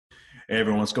Hey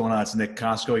everyone, what's going on? It's Nick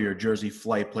Costco, your Jersey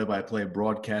Flight play-by-play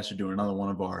broadcaster, doing another one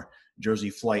of our Jersey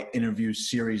Flight interview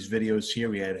series videos here.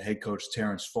 We had head coach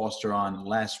Terrence Foster on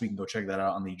last week, and go check that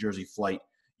out on the Jersey Flight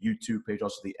YouTube page,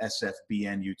 also the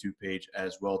SFBN YouTube page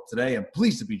as well. Today, I'm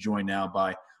pleased to be joined now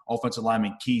by offensive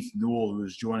lineman Keith Newell, who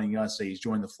is joining us. He's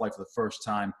joined the flight for the first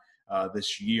time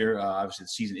this year. Obviously, the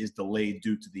season is delayed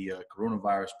due to the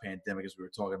coronavirus pandemic, as we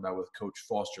were talking about with Coach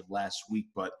Foster last week,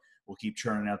 but we'll keep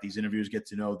churning out these interviews, get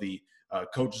to know the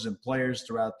coaches and players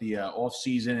throughout the off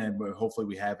season, and hopefully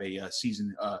we have a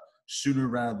season sooner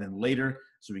rather than later,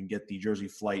 so we can get the Jersey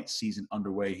Flight season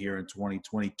underway here in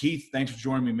 2020. Keith, thanks for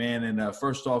joining me, man. And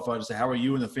first off, just how are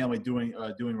you and the family doing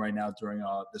right now during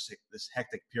this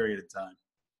hectic period of time?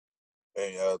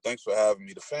 Hey, thanks for having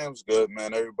me. The fam's good,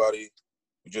 man. Everybody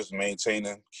just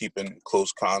maintaining, keeping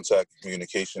close contact,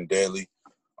 communication daily.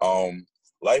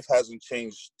 Life hasn't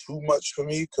changed too much for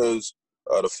me because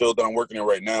the field that I'm working in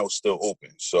right now is still open.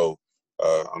 So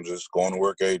I'm just going to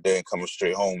work every day and coming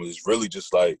straight home. It's really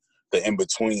just like the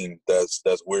in-between that's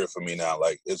weird for me now.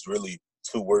 Like, it's really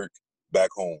to work,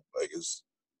 back home. Like, it's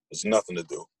nothing to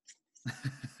do.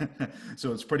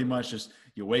 So it's pretty much just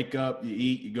you wake up, you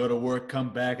eat, you go to work,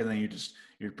 come back, and then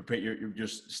you're prepared. You're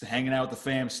just hanging out with the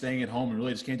fam, staying at home, and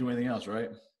really just can't do anything else,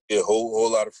 right? Yeah,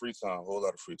 whole lot of free time.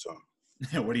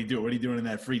 What do you do? What are you doing in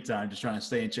that free time? Just trying to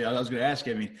stay in shape. I was going to ask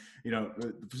you, I mean,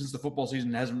 since the football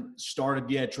season hasn't started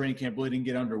yet, training camp really didn't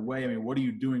get underway. I mean, what are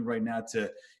you doing right now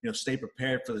to, stay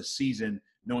prepared for the season,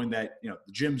 knowing that, the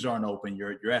gyms aren't open,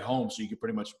 you're at home, so you can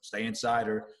pretty much stay inside,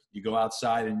 or you go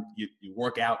outside and you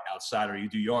work out outside, or you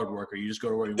do yard work, or you just go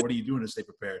to work. What are you doing to stay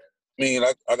prepared? I mean,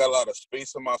 I got a lot of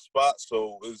space in my spot,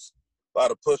 so it's a lot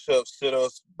of push-ups,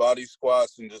 sit-ups, body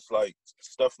squats, and just like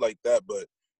stuff like that. But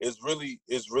it's really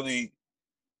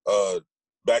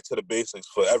back to the basics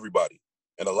for everybody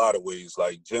in a lot of ways.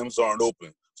 Like, gyms aren't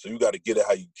open, so you got to get it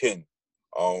how you can.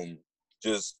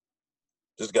 Just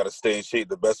got to stay in shape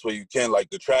the best way you can.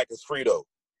 Like, the track is free though.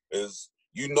 A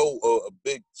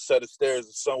big set of stairs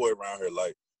is somewhere around here.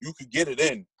 Like, you could get it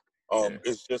in.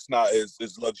 It's just not as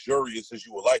luxurious as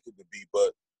you would like it to be,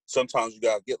 but sometimes you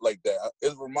gotta get like that.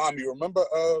 It remind me. Remember?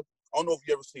 I don't know if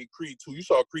you ever seen Creed 2. You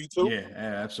saw Creed 2? Yeah,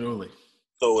 absolutely.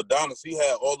 So Adonis, he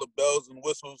had all the bells and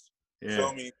whistles. Yeah.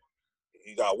 Feel me?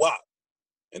 He got whopped.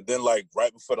 And then, like,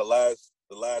 right before the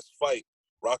last fight,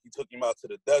 Rocky took him out to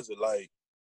the desert. Like,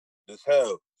 this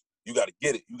hell, you got to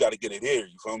get it. You got to get it here.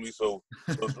 You feel me? So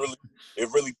it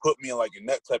really put me in, like, in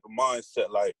that type of mindset.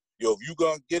 Like, yo, if you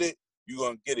gonna get it, you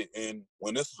gonna get it. And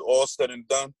when this is all said and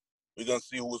done, we're gonna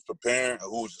see who was preparing and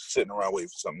who was just sitting around waiting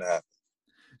for something to happen.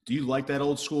 Do you like that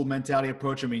old school mentality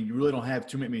approach? I mean, you really don't have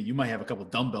too many. I mean, you might have a couple of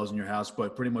dumbbells in your house,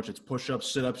 but pretty much it's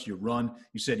push-ups, sit-ups, you run.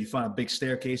 You said you find a big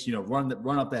staircase,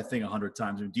 run up that thing 100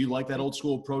 times. I mean, do you like that old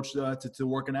school approach to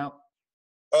working out?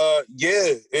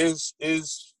 Yeah, it's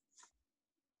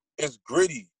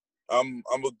gritty. I'm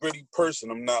a gritty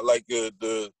person. I'm not like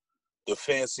the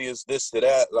fanciest this to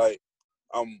that. Like,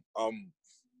 I'm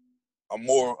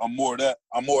more that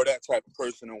type of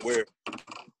person, and where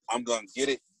I'm gonna get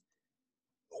it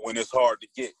when it's hard to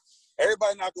get.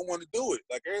 Everybody not gonna want to do it.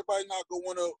 Like, everybody not gonna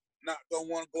want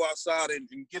to go outside and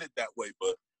get it that way.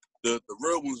 But the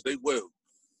real ones, they will.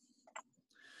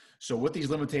 So with these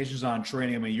limitations on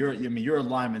training, I mean, you're a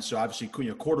lineman, so obviously,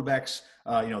 quarterbacks,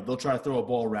 they'll try to throw a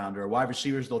ball around, or wide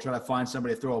receivers, they'll try to find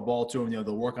somebody to throw a ball to them.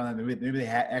 They'll work on that. Maybe they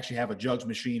actually have a jugs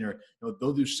machine, or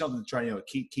they'll do something to try to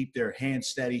keep their hands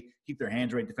steady, keep their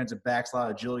hands right. Defensive backs, a lot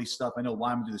of agility stuff. I know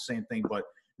linemen do the same thing, but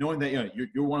knowing that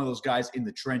you're one of those guys in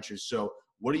the trenches. So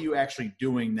what are you actually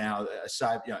doing now?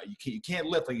 Aside, you can't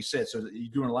lift, like you said, so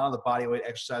you're doing a lot of the body weight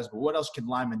exercise. But what else can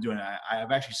linemen do? And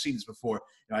I've actually seen this before.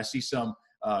 I see some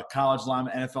college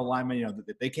linemen, NFL linemen,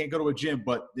 they can't go to a gym,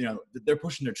 but they're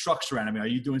pushing their trucks around. I mean, are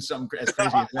you doing something as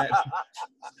crazy as that?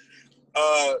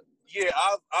 Yeah,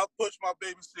 I've pushed my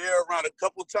baby Sierra around a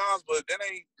couple of times, but that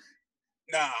ain't.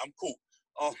 Nah, I'm cool.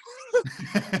 I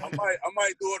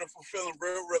might do it if I'm feeling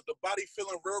if the body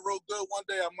feeling real good one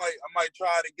day. I might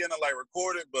try it again and like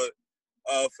record it, but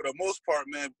for the most part,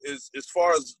 man, as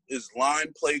far as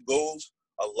line play goes,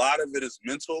 a lot of it is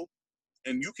mental.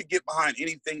 And you could get behind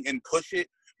anything and push it,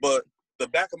 but the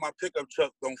back of my pickup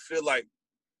truck don't feel like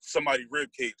somebody's rib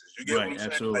cages. You get what I'm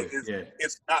saying? Absolutely. Like,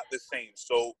 it's not the same.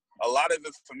 So a lot of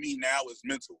it for me now is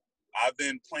mental. I've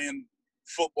been playing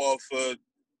football for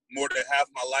more than half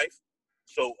my life,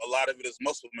 so a lot of it is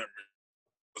muscle memory.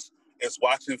 It's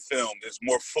watching film. There's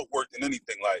more footwork than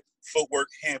anything. Like, footwork,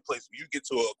 hand placement. You get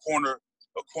to a corner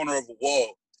of a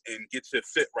wall and get your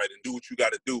fit right and do what you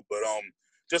got to do. But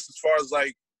just as far as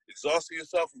like exhausting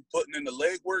yourself and putting in the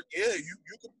leg work, yeah, you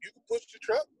can push your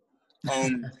truck.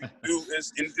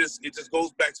 It just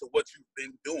goes back to what you've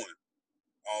been doing.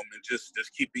 And just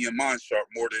keeping your mind sharp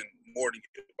more than your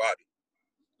body.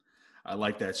 I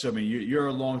like that. So, I mean, you're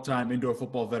a long-time indoor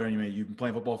football veteran. You've been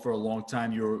playing football for a long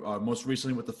time. You were most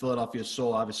recently with the Philadelphia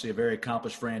Soul, obviously a very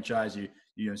accomplished franchise.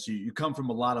 So you come from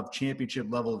a lot of championship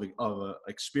level of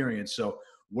experience. So,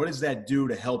 what does that do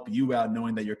to help you out,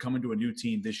 knowing that you're coming to a new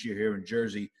team this year here in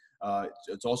Jersey?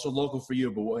 It's also local for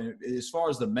you, but as far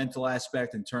as the mental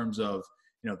aspect in terms of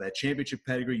that championship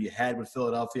pedigree you had with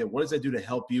Philadelphia, what does that do to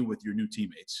help you with your new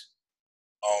teammates?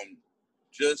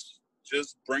 Just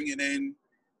bringing in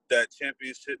that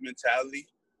championship mentality.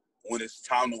 When it's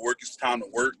time to work, it's time to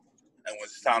work, and when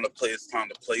it's time to play, it's time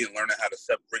to play, and learning how to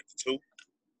separate the two.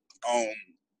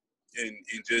 And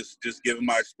just giving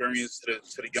my experience to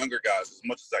the younger guys as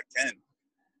much as I can,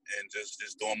 and just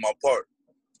doing my part.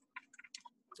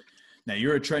 Now,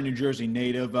 you're a Trenton, New Jersey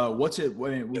native. Was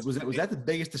that the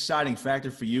biggest deciding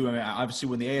factor for you? I mean, obviously,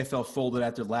 when the AFL folded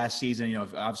after last season,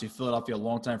 obviously Philadelphia, a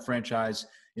longtime franchise,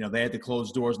 they had to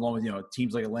close doors along with,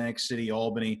 teams like Atlantic City,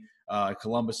 Albany,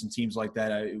 Columbus, and teams like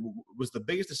that. Was the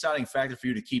biggest deciding factor for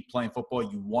you to keep playing football?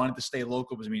 You wanted to stay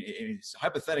local because,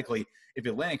 hypothetically, if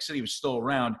Atlantic City was still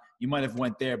around, you might have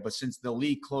went there. But since the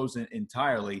league closed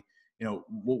entirely,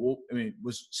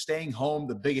 was staying home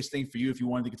the biggest thing for you if you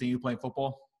wanted to continue playing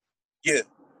football? Yeah,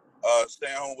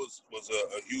 staying home was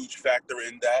a huge factor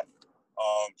in that.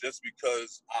 Just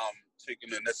because I'm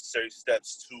taking the necessary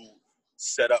steps to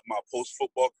set up my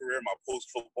post-football career, my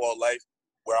post-football life,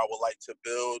 where I would like to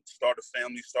build, start a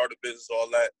family, start a business, all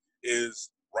that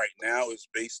is right now is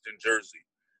based in Jersey.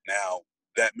 Now,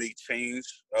 that may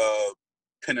change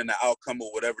depending on the outcome of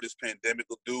whatever this pandemic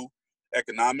will do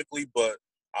economically, but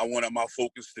I wanted my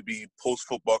focus to be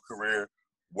post-football career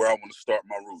where I want to start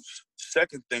my roots.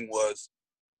 Second thing was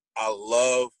I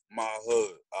love my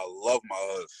hood. I love my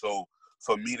hood. So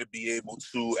for me to be able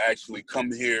to actually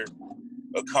come here,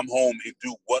 come home and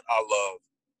do what I love,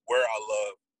 where I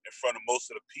love, in front of most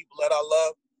of the people that I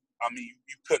love,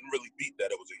 you couldn't really beat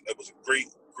that. It was a great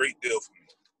deal for me.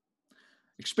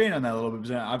 Expand on that a little bit,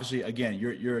 because obviously, again,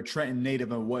 you're a Trenton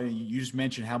native, and what you just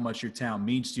mentioned how much your town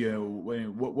means to you.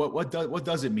 What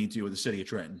does it mean to you with the city of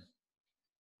Trenton?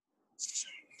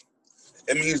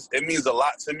 It means a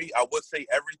lot to me. I would say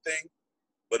everything,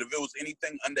 but if it was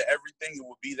anything under everything, it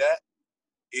would be that.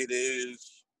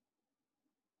 It's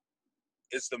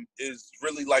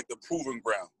really like the proving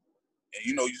ground. And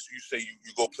you say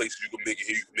you go places, you can make it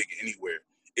here, you can make it anywhere.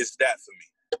 It's that for me.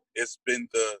 It's been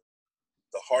the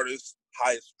hardest,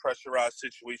 highest pressurized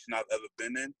situation I've ever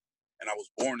been in, and I was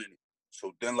born in it.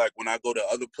 So then, like, when I go to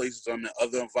other places, I'm in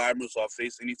other environments, or I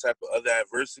face any type of other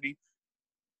adversity,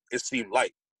 it seemed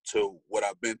light to what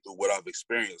I've been through, what I've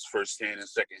experienced firsthand and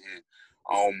secondhand.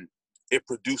 It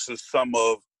produces some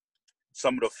of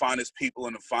the finest people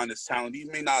and the finest talent. You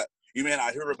may not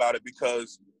hear about it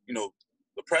because the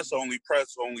press only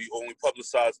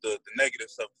publicize the negative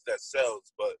stuff that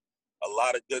sells, but a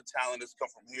lot of good talent has come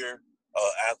from here,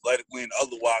 athletically and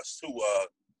otherwise too.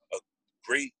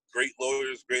 Great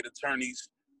lawyers, great attorneys,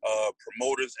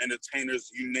 promoters, entertainers,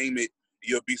 you name it.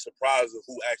 You'll be surprised of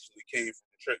who actually came from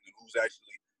Trenton, who's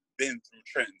actually been through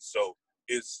Trenton. So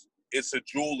it's a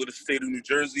jewel of the state of New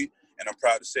Jersey, and I'm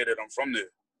proud to say that I'm from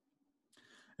there.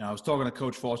 Now, I was talking to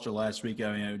Coach Foster last week.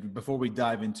 Before we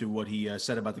dive into what he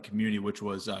said about the community, which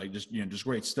was just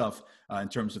great stuff in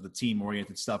terms of the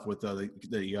team-oriented stuff with the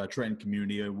Trenton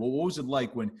community. What was it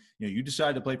like when you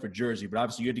decided to play for Jersey? But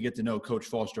obviously, you had to get to know Coach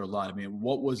Foster a lot.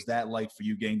 What was that like for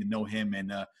you, getting to know him,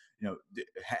 and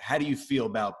how do you feel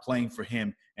about playing for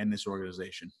him and this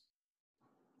organization?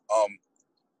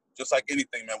 Just like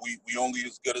anything, man, we only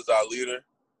as good as our leader.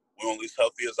 We're only as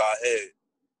healthy as our head.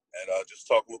 And just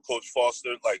talking with Coach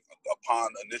Foster, like upon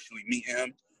initially meeting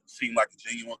him, seemed like a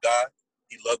genuine guy.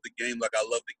 He loved the game like I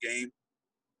love the game.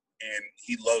 And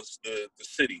he loves the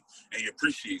city, and he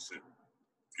appreciates it.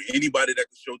 Anybody that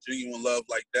can show genuine love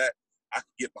like that, I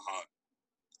can get behind.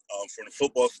 From the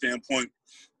football standpoint,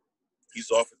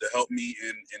 he's offered to help me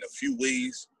in a few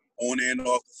ways, on and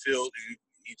off the field. And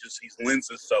he lends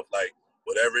himself, like,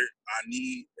 whatever I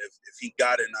need, if he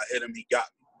got it and I hit him, he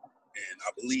got me. And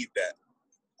I believe that.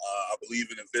 I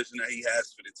believe in the vision that he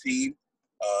has for the team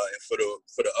and for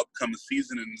the upcoming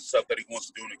season and the stuff that he wants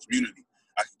to do in the community.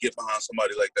 I can get behind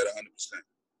somebody like that 100%.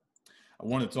 I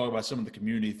wanted to talk about some of the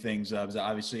community things.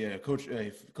 Obviously,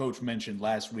 Coach mentioned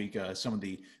last week some of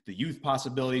the youth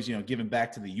possibilities, giving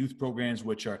back to the youth programs,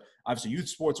 which are obviously youth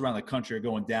sports around the country are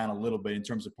going down a little bit in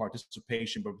terms of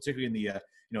participation, but particularly in the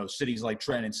cities like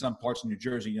Trenton and some parts of New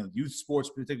Jersey, youth sports,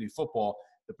 particularly football,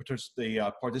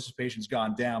 the participation's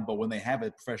gone down, but when they have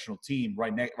a professional team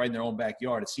right in their own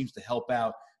backyard, it seems to help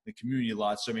out the community a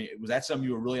lot. So, I mean, was that something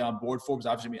you were really on board for? Because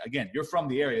obviously, I mean, again, you're from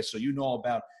the area, so you know all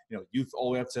about, youth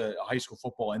all the way up to high school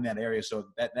football in that area. So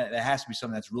that has to be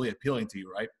something that's really appealing to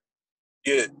you, right?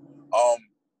 Yeah.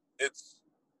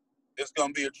 It's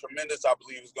going to be I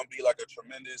believe it's going to be like a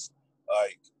tremendous,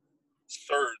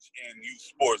 surge in youth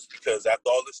sports, because after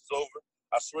all this is over,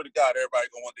 I swear to God, everybody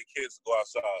going to want their kids to go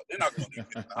outside. They're not going to leave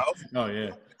kids in the house. Oh,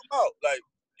 yeah. Come out. Like,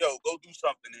 go do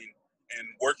something. And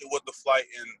working with the Flight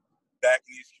and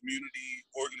backing these community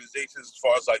organizations as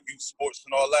far as like youth sports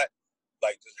and all that,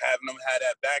 like just having them have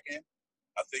that backing,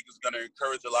 I think is going to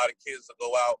encourage a lot of kids to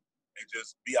go out and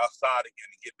just be outside again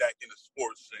and get back into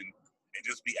sports and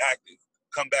just be active.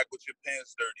 Come back with your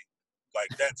pants dirty,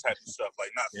 like that type of stuff.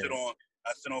 Like not sit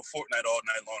on Fortnite all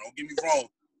night long. Don't get me wrong,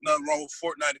 nothing wrong with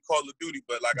Fortnite and Call of Duty,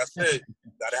 but like I said,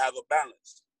 gotta have a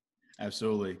balance.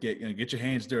 Absolutely. Get your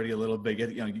hands dirty a little bit.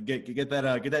 Get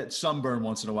that sunburn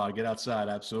once in a while. Get outside.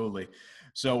 Absolutely.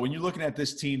 So when you're looking at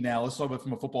this team now, let's talk about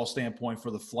from a football standpoint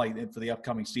for the Flight and for the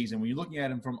upcoming season. When you're looking at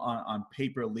them from on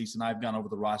paper, at least, and I've gone over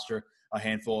the roster a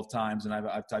handful of times, and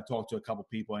I've talked to a couple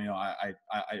people. I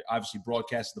obviously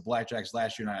broadcasted the Blackjacks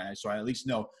last year, and so I at least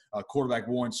know quarterback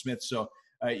Warren Smith. So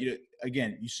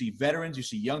again, you see veterans, you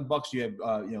see young bucks, you have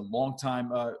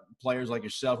longtime players like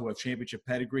yourself who have championship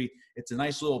pedigree. It's a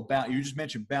nice little balance. You just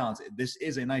mentioned balance. This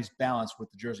is a nice balance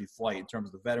with the Jersey Flight in terms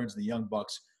of the veterans and the young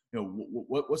bucks.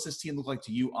 What's this team look like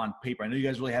to you on paper? I know you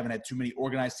guys really haven't had too many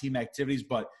organized team activities,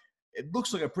 but it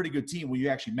looks like a pretty good team when you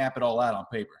actually map it all out on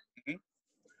paper.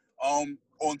 Mm-hmm.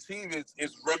 On team,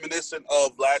 it's reminiscent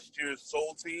of last year's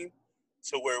Soul team,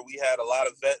 to where we had a lot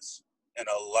of vets and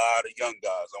a lot of young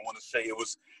guys. I want to say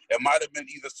it might have been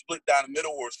either split down the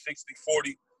middle or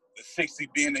 60-40, the 60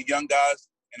 being the young guys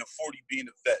and the 40 being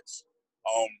the vets.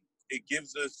 It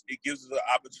gives us an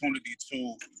opportunity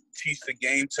to teach the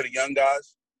game to the young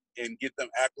guys and get them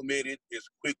acclimated as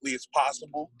quickly as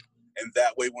possible. And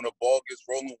that way, when the ball gets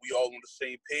rolling, we all on the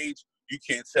same page. You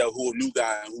can't tell who a new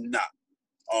guy and who not.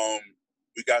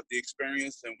 We got the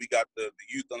experience and we got the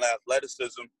youth and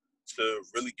athleticism to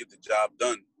really get the job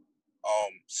done.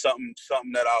 Something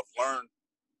that I've learned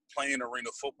playing arena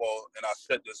football, and I've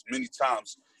said this many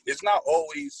times, it's not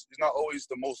always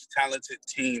the most talented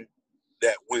team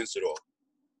that wins it all.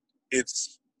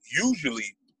 It's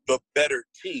usually the better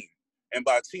team. And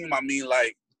by team, I mean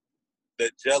like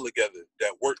that gel together,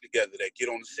 that work together, that get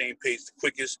on the same page the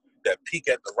quickest, that peak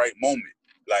at the right moment.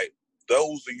 Like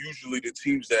those are usually the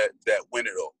teams that win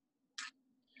it all.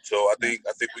 So I think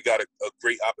we got a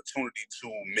great opportunity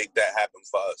to make that happen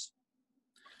for us.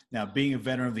 Now, being a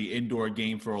veteran of the indoor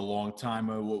game for a long time,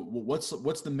 what's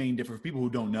the main difference? For people who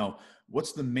don't know,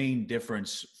 what's the main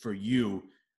difference for you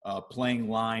playing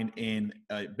line in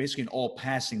basically an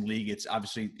all-passing league? It's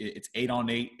obviously it's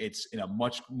 8-on-8. It's in a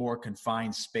much more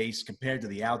confined space compared to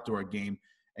the outdoor game.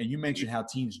 And you mentioned how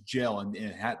teams gel,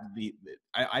 and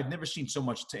I've never seen so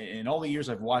much in all the years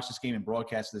I've watched this game and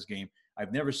broadcast this game.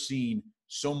 I've never seen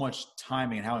so much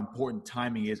timing and how important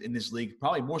timing is in this league,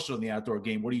 probably more so than the outdoor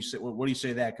game. What do you say? What do you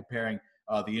say that comparing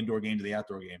the indoor game to the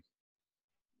outdoor game?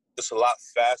 It's a lot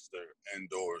faster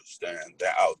indoors than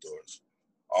outdoors.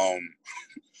 I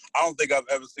don't think I've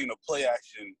ever seen a play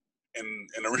action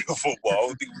in arena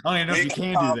football. I don't even know if you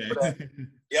can do that.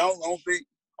 Yeah, I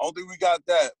don't think we got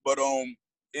that. But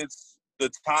it's the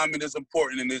timing is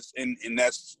important, and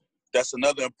that's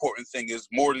another important thing. Is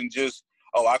more than just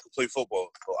I can play football,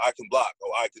 or I can block, or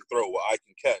I can throw, or I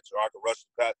can catch, or I can rush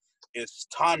the pass. It's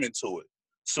timing to it,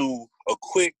 to a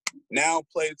quick now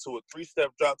play, to a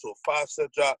 3-step drop, to a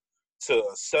 5-step drop, to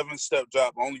a 7-step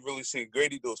drop. I only really seen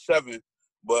Grady do a 7,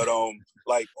 but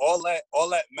like all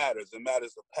that matters. It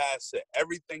matters the pass set.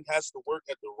 Everything has to work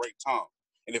at the right time,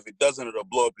 and if it doesn't, it'll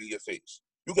blow up in your face.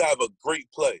 You can have a great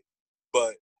play,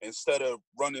 but instead of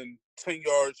running 10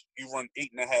 yards, you run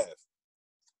 8.5,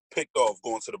 picked off,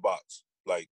 going to the box.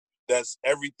 Like, that's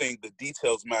everything. The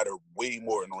details matter way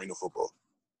more in arena football.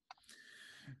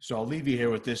 So I'll leave you here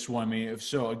with this one. I mean,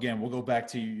 so again, we'll go back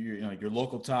to your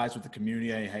local ties with the community.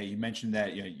 Hey, you mentioned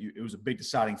that it was a big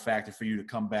deciding factor for you to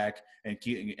come back and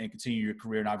continue your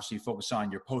career, and obviously focus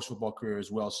on your post-football career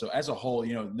as well. So as a whole,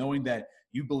 knowing that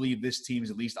you believe this team is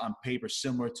at least on paper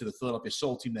similar to the Philadelphia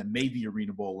Soul team that made the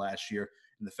Arena Bowl last year,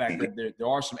 and the fact that there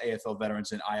are some AFL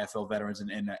veterans and IFL veterans and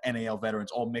NAL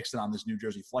veterans all mixed in on this New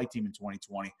Jersey Flight team in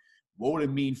 2020. What would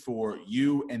it mean for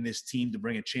you and this team to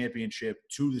bring a championship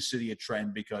to the city of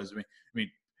Trenton? Because, I mean,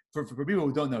 for people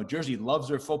who don't know, Jersey loves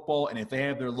their football, and if they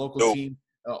have their local team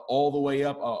all the way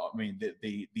up. I mean,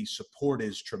 the support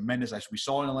is tremendous. We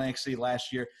saw it in Atlantic City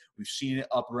last year. We've seen it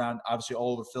up around, obviously,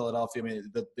 all over Philadelphia. I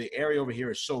mean, the area over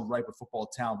here is so ripe with football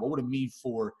talent. What would it mean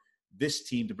for this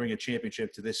team to bring a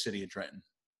championship to this city of Trenton?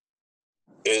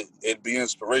 It'd be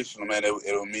inspirational, man. It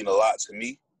would mean a lot to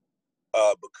me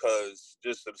because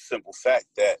just the simple fact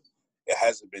that it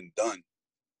hasn't been done.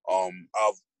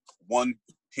 I've won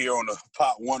here on the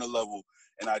Pop Warner level,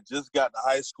 and I just got to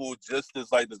high school just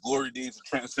as like the glory days of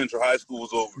Trenton Central High School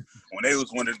was over when they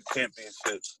was winning the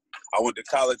championships. I went to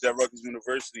college at Rutgers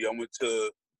University. I went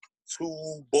to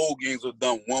 2 bowl games with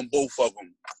them, won both of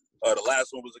them. The last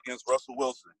one was against Russell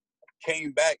Wilson.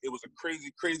 Came back, it was a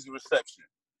crazy, crazy reception.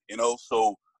 You know,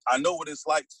 so I know what it's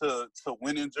like to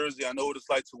win in Jersey. I know what it's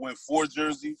like to win for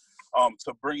Jersey.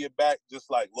 To bring it back just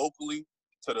like locally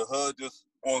to the hood, just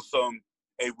on some,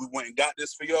 hey, we went and got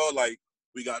this for y'all. Like,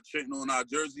 we got Trenton on our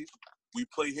jerseys. We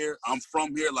play here. I'm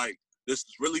from here. Like, this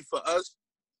is really for us.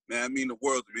 Man, I mean the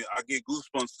world to me. I get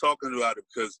goosebumps talking about it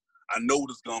because I know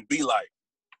what it's going to be like.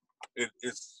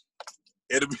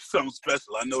 It'll be something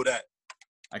special. I know that.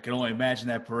 I can only imagine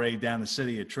that parade down the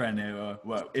city of Trenton,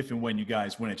 if and when you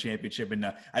guys win a championship. And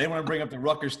I didn't want to bring up the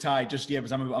Rutgers tie just yet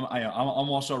because I'm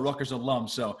also a Rutgers alum,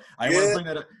 so I didn't want to bring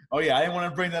that up. Oh yeah, I didn't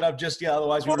want to bring that up just yet.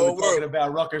 Otherwise, we would have been talking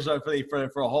about Rutgers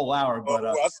for a whole hour. But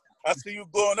I see you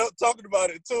blowing up talking about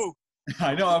it too.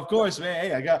 I know, of course, man.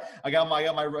 Hey, I got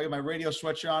my radio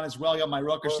sweatshirt on as well. I got my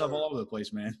Rutgers stuff all over the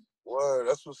place, man. Word,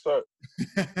 that's what's up.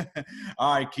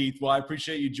 All right, Keith. Well, I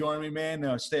appreciate you joining me,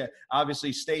 man.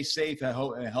 Stay safe.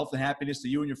 Health and happiness to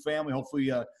you and your family.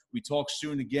 Hopefully, we talk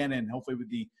soon again, and hopefully, with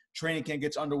the training camp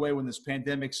gets underway when this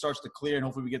pandemic starts to clear, and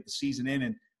hopefully, we get the season in.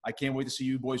 And I can't wait to see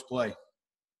you boys play.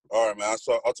 All right, man.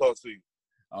 I'll talk to you.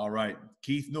 All right,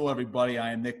 Keith Newell, everybody.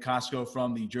 I am Nick Costco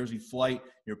from the Jersey Flight,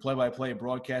 your play-by-play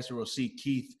broadcaster. We'll see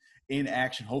Keith in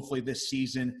action, hopefully this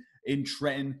season in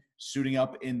Trenton, suiting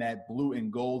up in that blue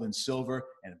and gold and silver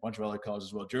and a bunch of other colors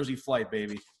as well. Jersey Flight,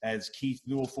 baby. As Keith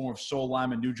Newell, former Soul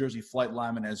lineman, New Jersey Flight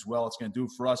lineman as well. It's going to do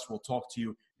it for us. We'll talk to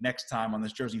you next time on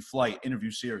this Jersey Flight interview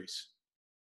series.